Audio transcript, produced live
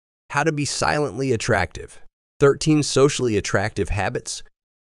How to be silently attractive. 13 socially attractive habits.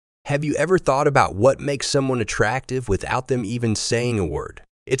 Have you ever thought about what makes someone attractive without them even saying a word?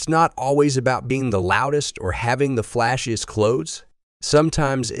 It's not always about being the loudest or having the flashiest clothes.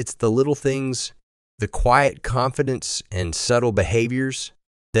 Sometimes it's the little things, the quiet confidence and subtle behaviors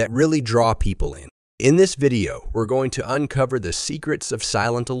that really draw people in. In this video, we're going to uncover the secrets of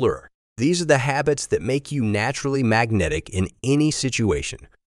silent allure. These are the habits that make you naturally magnetic in any situation,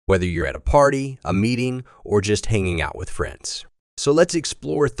 whether you're at a party, a meeting, or just hanging out with friends. So let's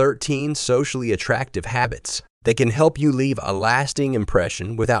explore 13 socially attractive habits that can help you leave a lasting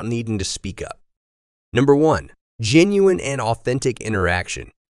impression without needing to speak up. Number 1, genuine and authentic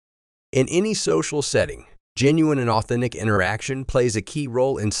interaction. In any social setting, genuine and authentic interaction plays a key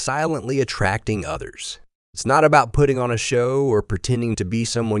role in silently attracting others. It's not about putting on a show or pretending to be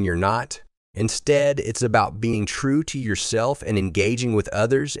someone you're not. Instead, it's about being true to yourself and engaging with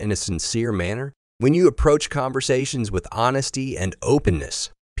others in a sincere manner. When you approach conversations with honesty and openness,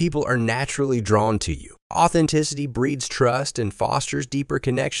 people are naturally drawn to you. Authenticity breeds trust and fosters deeper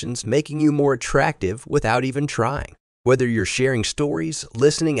connections, making you more attractive without even trying. Whether you're sharing stories,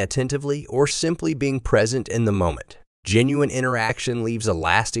 listening attentively, or simply being present in the moment, genuine interaction leaves a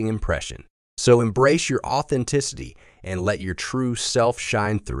lasting impression. So embrace your authenticity and let your true self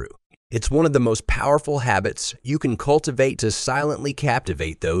shine through. It's one of the most powerful habits you can cultivate to silently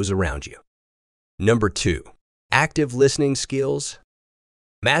captivate those around you. Number 2, active listening skills.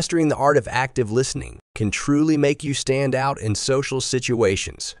 Mastering the art of active listening can truly make you stand out in social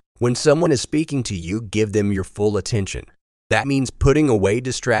situations. When someone is speaking to you, give them your full attention. That means putting away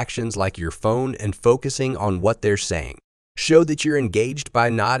distractions like your phone and focusing on what they're saying. Show that you're engaged by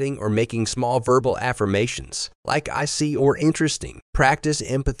nodding or making small verbal affirmations, like "I see" or "interesting." Practice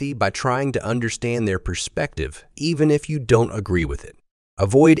empathy by trying to understand their perspective, even if you don't agree with it.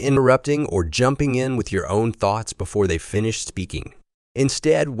 Avoid interrupting or jumping in with your own thoughts before they finish speaking.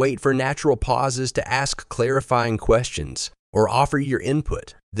 Instead, wait for natural pauses to ask clarifying questions or offer your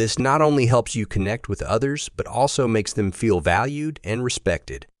input. This not only helps you connect with others, but also makes them feel valued and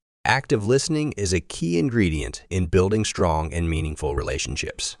respected. Active listening is a key ingredient in building strong and meaningful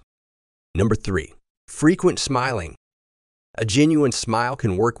relationships. Number 3, frequent smiling. A genuine smile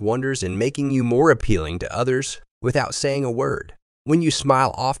can work wonders in making you more appealing to others without saying a word. When you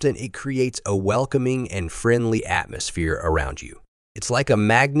smile often, it creates a welcoming and friendly atmosphere around you. It's like a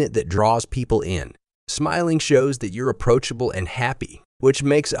magnet that draws people in. Smiling shows that you're approachable and happy, which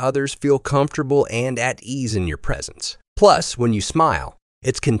makes others feel comfortable and at ease in your presence. Plus, when you smile,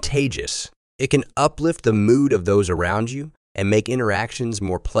 it's contagious. It can uplift the mood of those around you and make interactions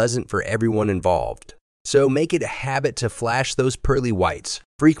more pleasant for everyone involved. So make it a habit to flash those pearly whites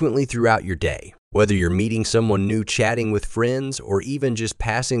frequently throughout your day. Whether you're meeting someone new, chatting with friends, or even just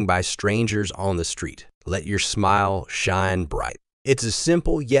passing by strangers on the street, let your smile shine bright. It's a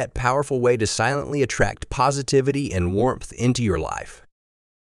simple yet powerful way to silently attract positivity and warmth into your life.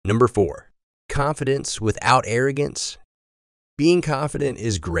 Number 4, confidence without arrogance. Being confident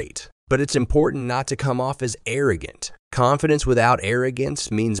is great, but it's important not to come off as arrogant. Confidence without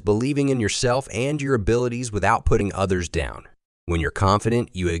arrogance means believing in yourself and your abilities without putting others down. When you're confident,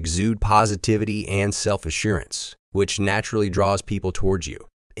 you exude positivity and self-assurance, which naturally draws people towards you.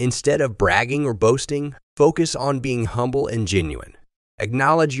 Instead of bragging or boasting, focus on being humble and genuine.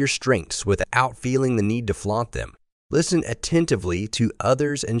 Acknowledge your strengths without feeling the need to flaunt them. Listen attentively to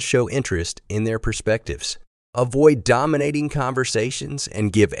others and show interest in their perspectives. Avoid dominating conversations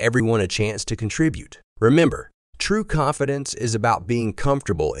and give everyone a chance to contribute. Remember, true confidence is about being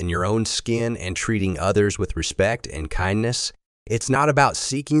comfortable in your own skin and treating others with respect and kindness. It's not about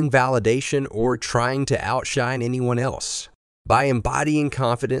seeking validation or trying to outshine anyone else. By embodying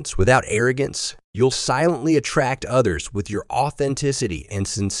confidence without arrogance, you'll silently attract others with your authenticity and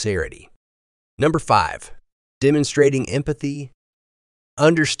sincerity. Number 5, demonstrating empathy.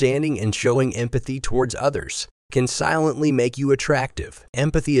 Understanding and showing empathy towards others can silently make you attractive.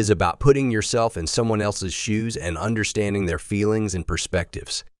 Empathy is about putting yourself in someone else's shoes and understanding their feelings and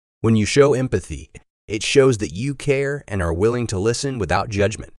perspectives. When you show empathy, it shows that you care and are willing to listen without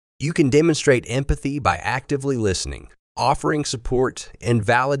judgment. You can demonstrate empathy by actively listening, offering support, and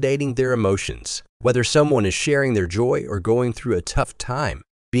validating their emotions. Whether someone is sharing their joy or going through a tough time,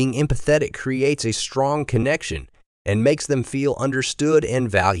 being empathetic creates a strong connection and makes them feel understood and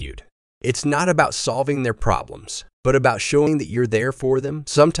valued. It's not about solving their problems, but about showing that you're there for them.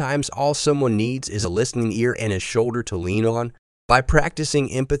 Sometimes all someone needs is a listening ear and a shoulder to lean on. By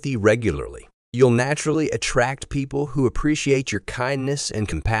practicing empathy regularly, you'll naturally attract people who appreciate your kindness and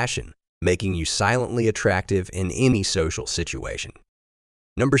compassion, making you silently attractive in any social situation.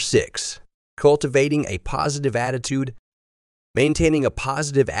 Number 6, cultivating a positive attitude. Maintaining a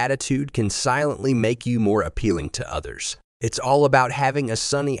positive attitude can silently make you more appealing to others. It's all about having a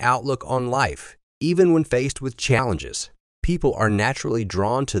sunny outlook on life, even when faced with challenges. People are naturally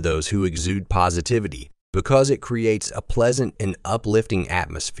drawn to those who exude positivity because it creates a pleasant and uplifting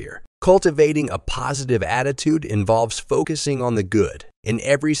atmosphere. Cultivating a positive attitude involves focusing on the good in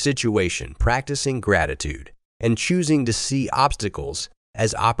every situation, practicing gratitude, and choosing to see obstacles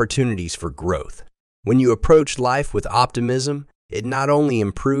as opportunities for growth. When you approach life with optimism, it not only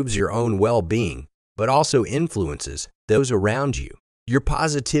improves your own well-being, but also influences those around you. Your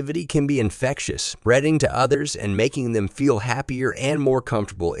positivity can be infectious, spreading to others and making them feel happier and more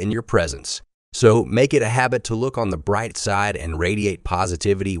comfortable in your presence. So make it a habit to look on the bright side and radiate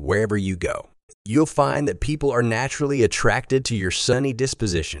positivity wherever you go. You'll find that people are naturally attracted to your sunny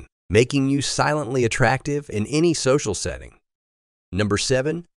disposition, making you silently attractive in any social setting. Number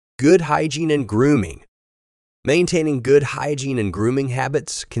 7, good hygiene and grooming. Maintaining good hygiene and grooming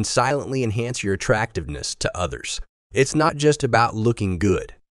habits can silently enhance your attractiveness to others. It's not just about looking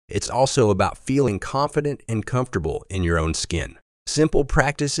good. It's also about feeling confident and comfortable in your own skin. Simple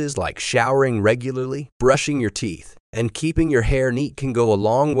practices like showering regularly, brushing your teeth, and keeping your hair neat can go a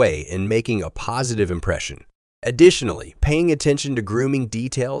long way in making a positive impression. Additionally, paying attention to grooming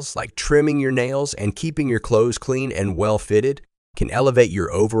details like trimming your nails and keeping your clothes clean and well-fitted can elevate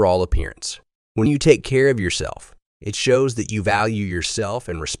your overall appearance. When you take care of yourself, it shows that you value yourself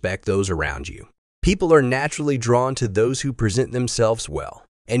and respect those around you. People are naturally drawn to those who present themselves well,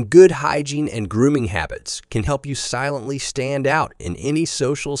 and good hygiene and grooming habits can help you silently stand out in any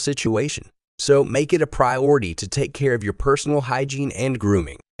social situation. So make it a priority to take care of your personal hygiene and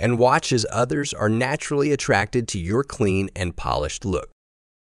grooming, and watch as others are naturally attracted to your clean and polished look.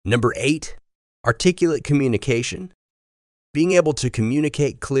 Number 8, articulate communication. Being able to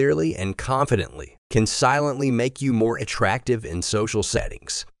communicate clearly and confidently can silently make you more attractive in social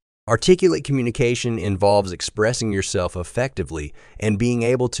settings. Articulate communication involves expressing yourself effectively and being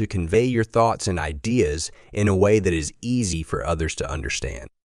able to convey your thoughts and ideas in a way that is easy for others to understand.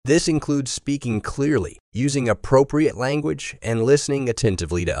 This includes speaking clearly, using appropriate language, and listening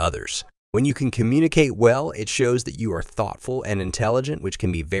attentively to others. When you can communicate well, it shows that you are thoughtful and intelligent, which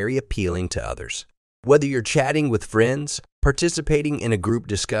can be very appealing to others. Whether you're chatting with friends, participating in a group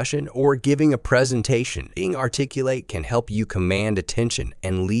discussion, or giving a presentation, being articulate can help you command attention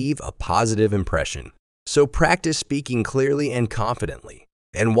and leave a positive impression. So practice speaking clearly and confidently,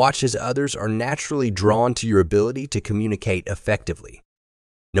 and watch as others are naturally drawn to your ability to communicate effectively.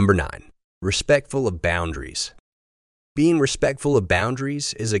 Number 9, respectful of boundaries. Being respectful of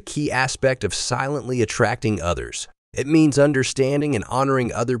boundaries is a key aspect of silently attracting others. It means understanding and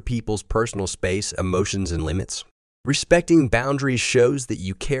honoring other people's personal space, emotions, and limits. Respecting boundaries shows that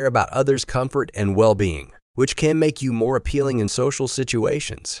you care about others' comfort and well-being, which can make you more appealing in social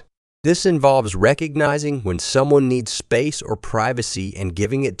situations. This involves recognizing when someone needs space or privacy and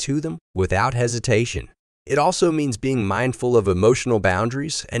giving it to them without hesitation. It also means being mindful of emotional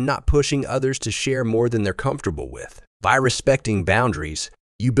boundaries and not pushing others to share more than they're comfortable with. By respecting boundaries,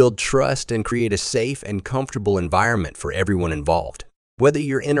 you build trust and create a safe and comfortable environment for everyone involved. Whether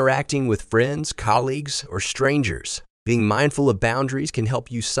you're interacting with friends, colleagues, or strangers, being mindful of boundaries can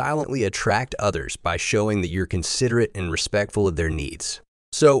help you silently attract others by showing that you're considerate and respectful of their needs.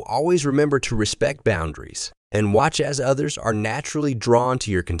 So always remember to respect boundaries and watch as others are naturally drawn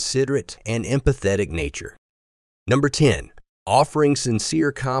to your considerate and empathetic nature. Number 10, offering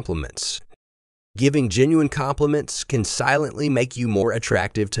sincere compliments. Giving genuine compliments can silently make you more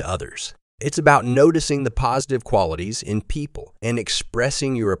attractive to others. It's about noticing the positive qualities in people and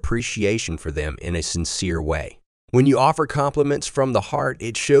expressing your appreciation for them in a sincere way. When you offer compliments from the heart,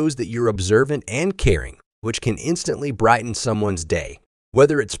 it shows that you're observant and caring, which can instantly brighten someone's day.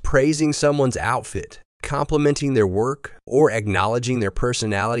 Whether it's praising someone's outfit, complimenting their work, or acknowledging their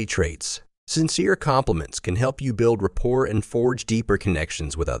personality traits, sincere compliments can help you build rapport and forge deeper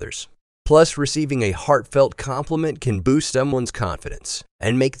connections with others. Plus, receiving a heartfelt compliment can boost someone's confidence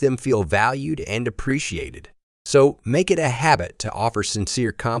and make them feel valued and appreciated. So, make it a habit to offer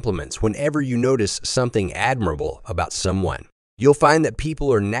sincere compliments whenever you notice something admirable about someone. You'll find that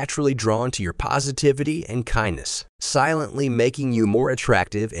people are naturally drawn to your positivity and kindness, silently making you more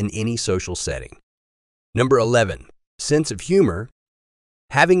attractive in any social setting. Number 11, sense of humor.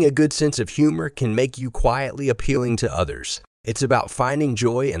 Having a good sense of humor can make you quietly appealing to others. It's about finding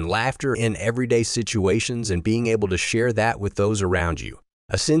joy and laughter in everyday situations and being able to share that with those around you.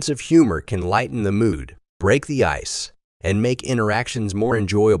 A sense of humor can lighten the mood, break the ice, and make interactions more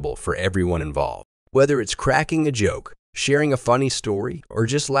enjoyable for everyone involved. Whether it's cracking a joke, sharing a funny story, or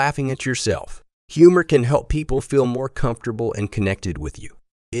just laughing at yourself. Humor can help people feel more comfortable and connected with you.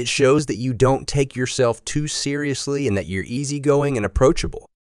 It shows that you don't take yourself too seriously and that you're easygoing and approachable.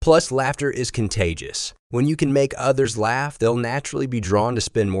 Plus, laughter is contagious. When you can make others laugh, they'll naturally be drawn to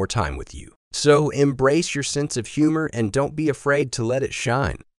spend more time with you. So embrace your sense of humor and don't be afraid to let it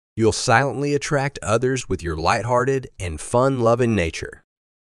shine. You'll silently attract others with your lighthearted and fun-loving nature.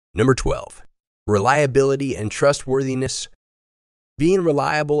 Number 12. Reliability and trustworthiness. Being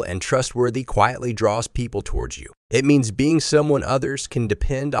reliable and trustworthy quietly draws people towards you. It means being someone others can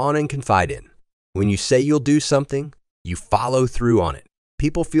depend on and confide in. When you say you'll do something, you follow through on it.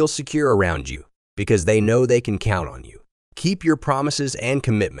 People feel secure around you because they know they can count on you. Keep your promises and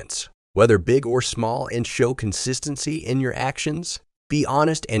commitments, whether big or small, and show consistency in your actions. Be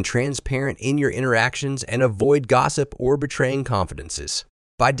honest and transparent in your interactions and avoid gossip or betraying confidences.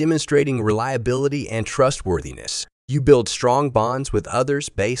 By demonstrating reliability and trustworthiness, you build strong bonds with others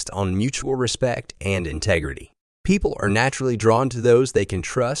based on mutual respect and integrity. People are naturally drawn to those they can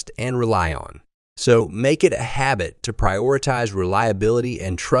trust and rely on. So make it a habit to prioritize reliability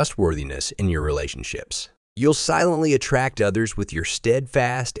and trustworthiness in your relationships. You'll silently attract others with your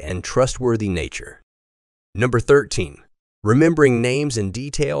steadfast and trustworthy nature. Number 13. Remembering names and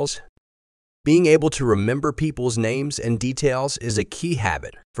details. Being able to remember people's names and details is a key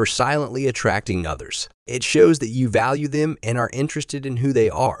habit for silently attracting others. It shows that you value them and are interested in who they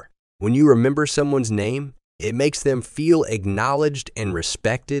are. When you remember someone's name, it makes them feel acknowledged and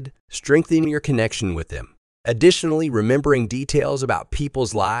respected, strengthening your connection with them. Additionally, remembering details about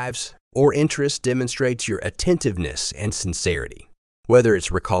people's lives or interests demonstrates your attentiveness and sincerity. Whether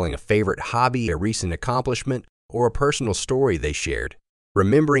it's recalling a favorite hobby, a recent accomplishment, or a personal story they shared,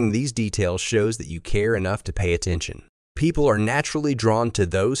 remembering these details shows that you care enough to pay attention. People are naturally drawn to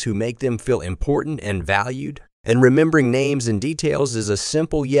those who make them feel important and valued, and remembering names and details is a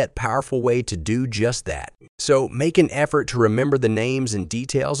simple yet powerful way to do just that. So make an effort to remember the names and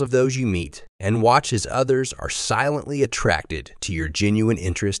details of those you meet, and watch as others are silently attracted to your genuine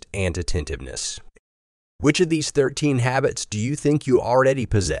interest and attentiveness. Which of these 13 habits do you think you already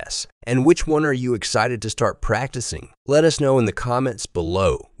possess? And which one are you excited to start practicing? Let us know in the comments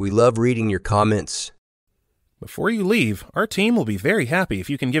below. We love reading your comments. Before you leave, our team will be very happy if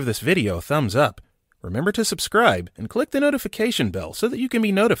you can give this video a thumbs up. Remember to subscribe and click the notification bell so that you can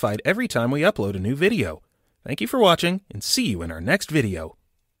be notified every time we upload a new video. Thank you for watching, and see you in our next video.